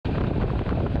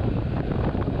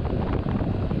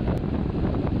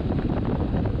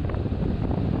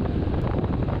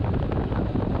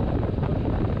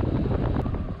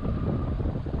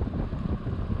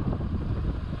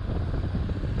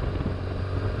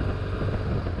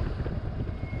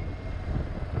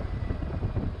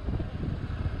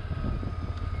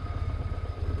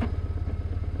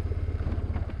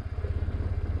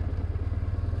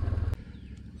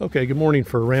Okay, good morning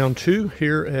for round two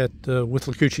here at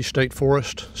Withlacoochee State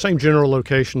Forest. Same general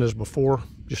location as before,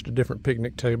 just a different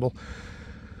picnic table.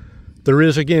 There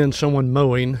is again someone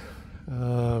mowing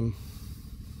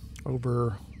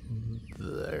over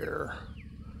there.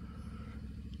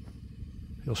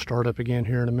 He'll start up again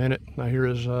here in a minute. Now here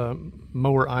is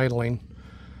mower idling.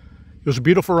 It was a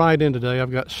beautiful ride in today.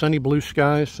 I've got sunny blue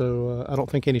skies, so I don't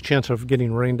think any chance of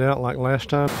getting rained out like last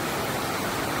time.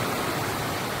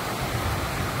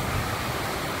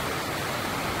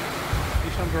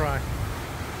 I'm dry.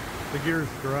 The gear's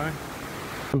dry.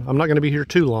 I'm not going to be here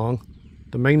too long.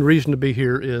 The main reason to be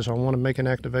here is I want to make an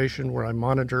activation where I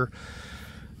monitor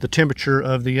the temperature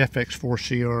of the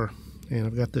Fx-4Cr, and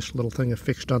I've got this little thing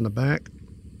affixed on the back.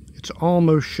 It's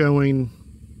almost showing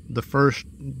the first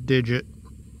digit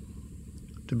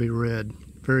to be red,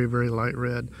 very, very light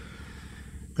red.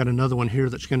 Got another one here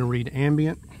that's going to read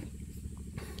ambient,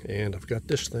 and I've got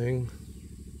this thing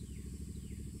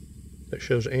that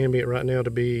shows ambient right now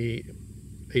to be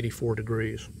 84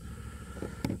 degrees.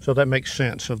 So that makes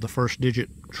sense of the first digit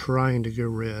trying to go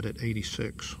red at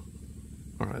 86.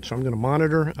 All right, so I'm going to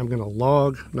monitor, I'm going to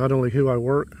log not only who I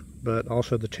work, but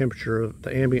also the temperature of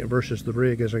the ambient versus the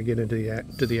rig as I get into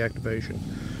the activation.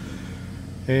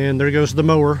 And there goes the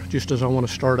mower just as I want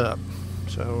to start up.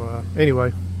 So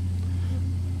anyway,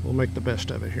 we'll make the best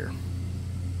of it here.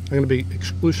 I'm going to be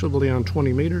exclusively on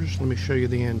 20 meters. Let me show you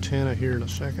the antenna here in a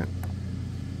second.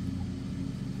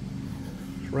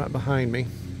 It's right behind me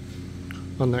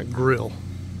on that grill.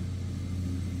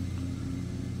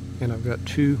 And I've got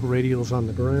two radials on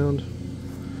the ground.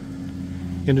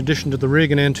 In addition to the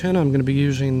rig and antenna, I'm going to be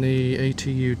using the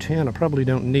ATU 10. I probably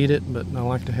don't need it, but I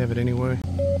like to have it anyway.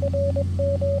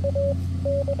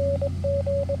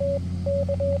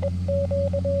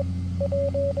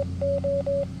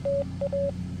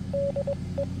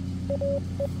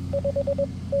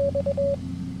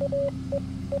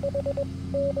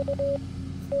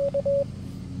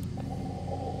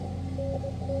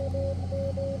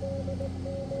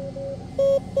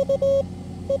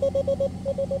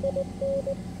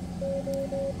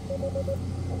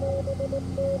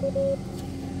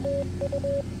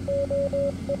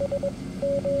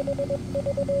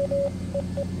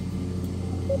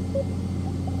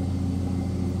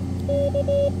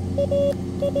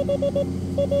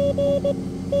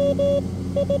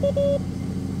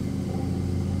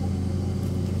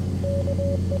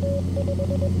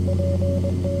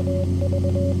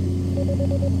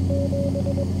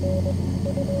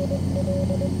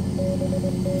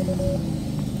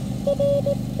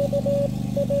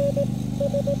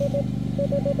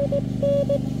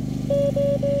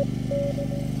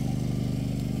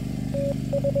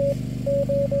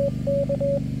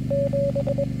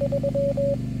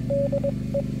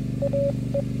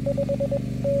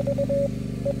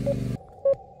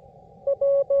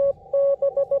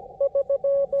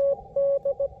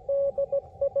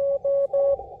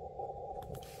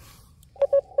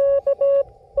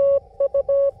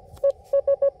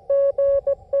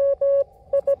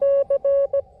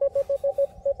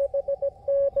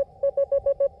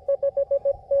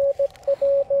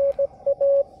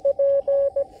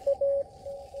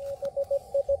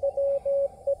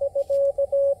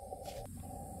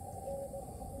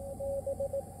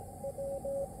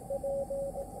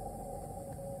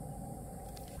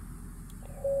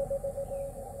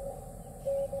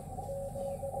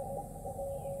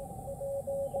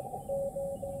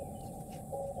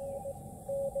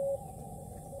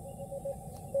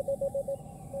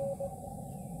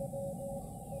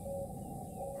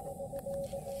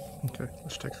 Okay,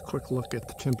 let's take a quick look at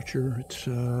the temperature. It's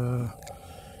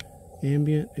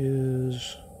ambient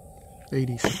is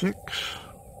 86.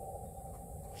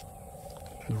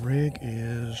 The rig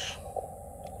is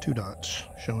 2 dots,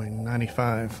 showing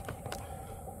 95.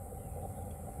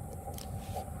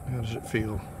 How does it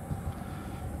feel?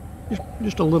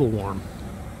 Just a little warm.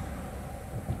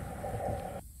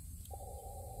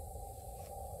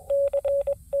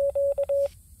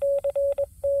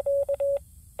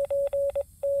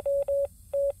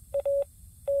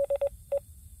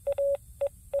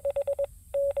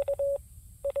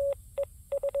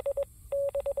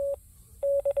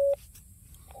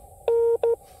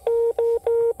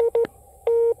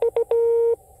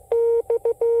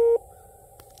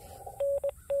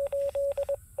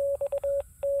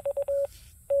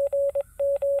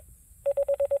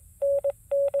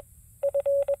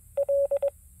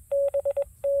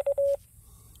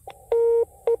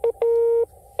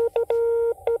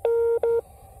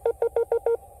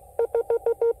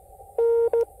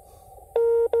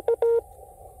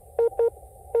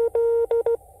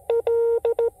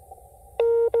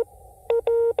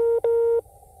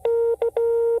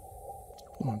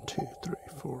 1, 2, 3,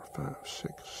 4, 5,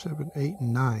 6, 7, 8,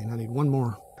 9. I need one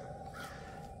more.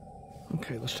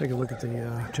 Okay, let's take a look at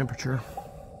the temperature.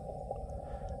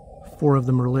 4 of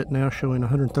them are lit now, showing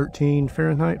 113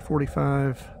 Fahrenheit,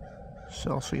 45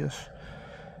 Celsius.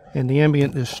 And the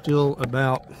ambient is still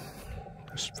about,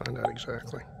 let's find out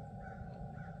exactly,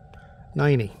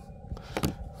 90.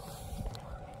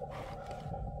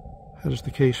 How does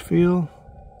the case feel?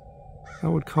 I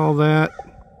would call that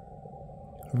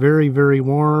very, very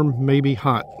warm, maybe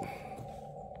hot.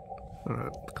 All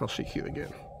right, call CQ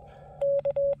again.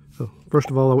 So first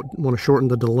of all, I want to shorten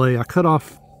the delay. I cut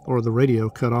off, or the radio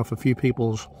cut off a few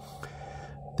people's,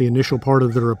 the initial part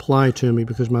of the reply to me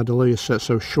because my delay is set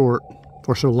so short,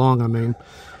 or so long, I mean.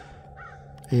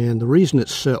 And the reason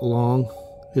it's set long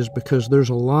is because there's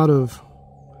a lot of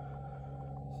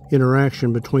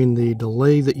interaction between the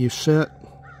delay that you set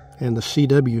and the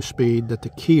CW speed that the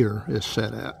keyer is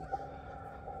set at.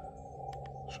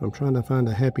 So I'm trying to find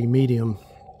a happy medium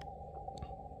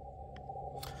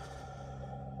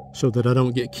so that I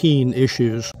don't get keying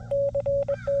issues.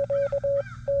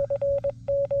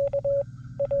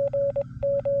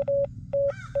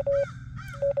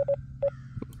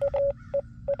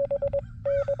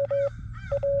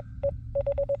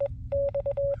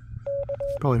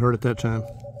 Probably heard it that time.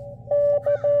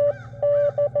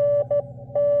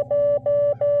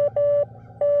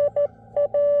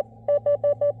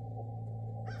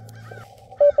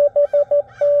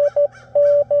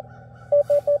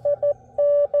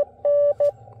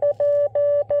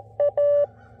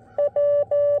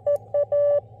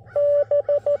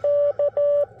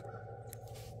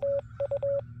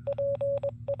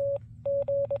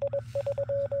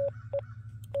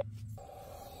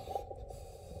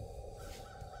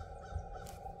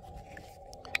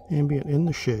 Ambient in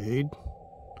the shade,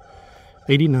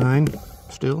 89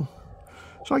 still.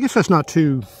 So I guess that's not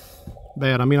too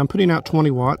bad. I mean, I'm putting out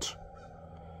 20 watts.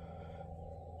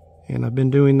 And I've been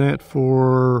doing that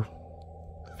for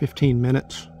 15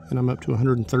 minutes. And I'm up to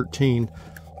 113.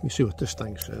 Let me see what this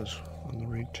thing says on the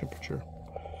read temperature.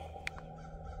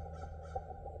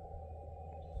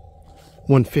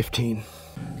 115.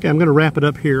 Okay, I'm going to wrap it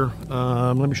up here.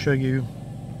 Let me show you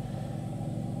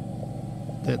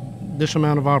that this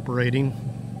amount of operating,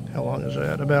 how long is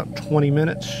that? About 20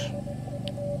 minutes.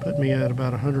 Put me at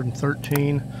about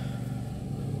 113.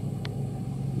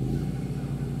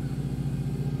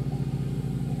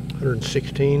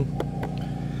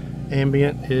 116.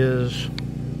 Ambient is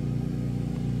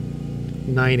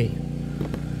 90.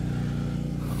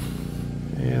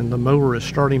 And the mower is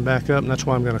starting back up, and that's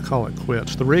why I'm going to call it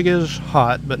quits. The rig is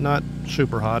hot, but not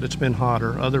super hot. It's been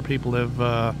hotter. Other people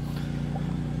have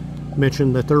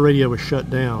mentioned that their radio was shut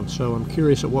down, so I'm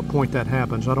curious at what point that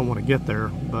happens. I don't want to get there,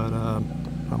 but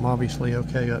I'm obviously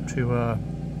okay up to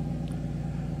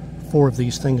 4 of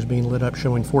these things being lit up,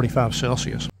 showing 45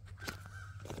 Celsius.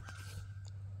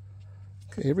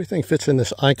 Okay, everything fits in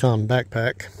this Icon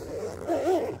backpack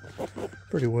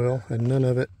pretty well, and none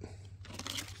of it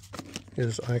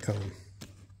is Icon.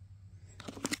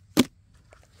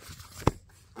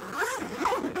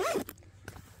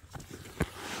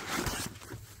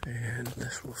 And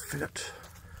this will fit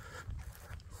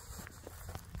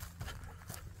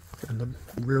in the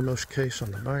rearmost case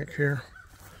on the bike here.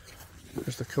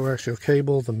 There's the coaxial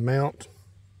cable, the mount,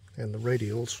 and the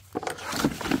radials.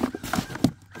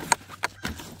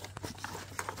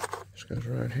 This goes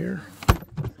right here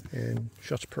and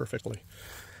shuts perfectly.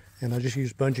 And I just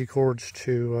used bungee cords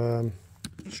to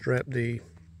strap the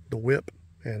whip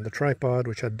and the tripod,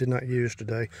 which I did not use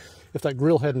today. If that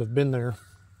grill hadn't have been there,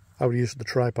 I would use the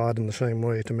tripod in the same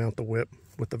way to mount the whip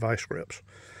with the vice grips.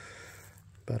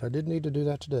 But I did need to do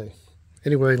that today.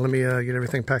 Anyway, let me get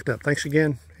everything packed up. Thanks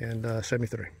again, and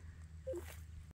 73.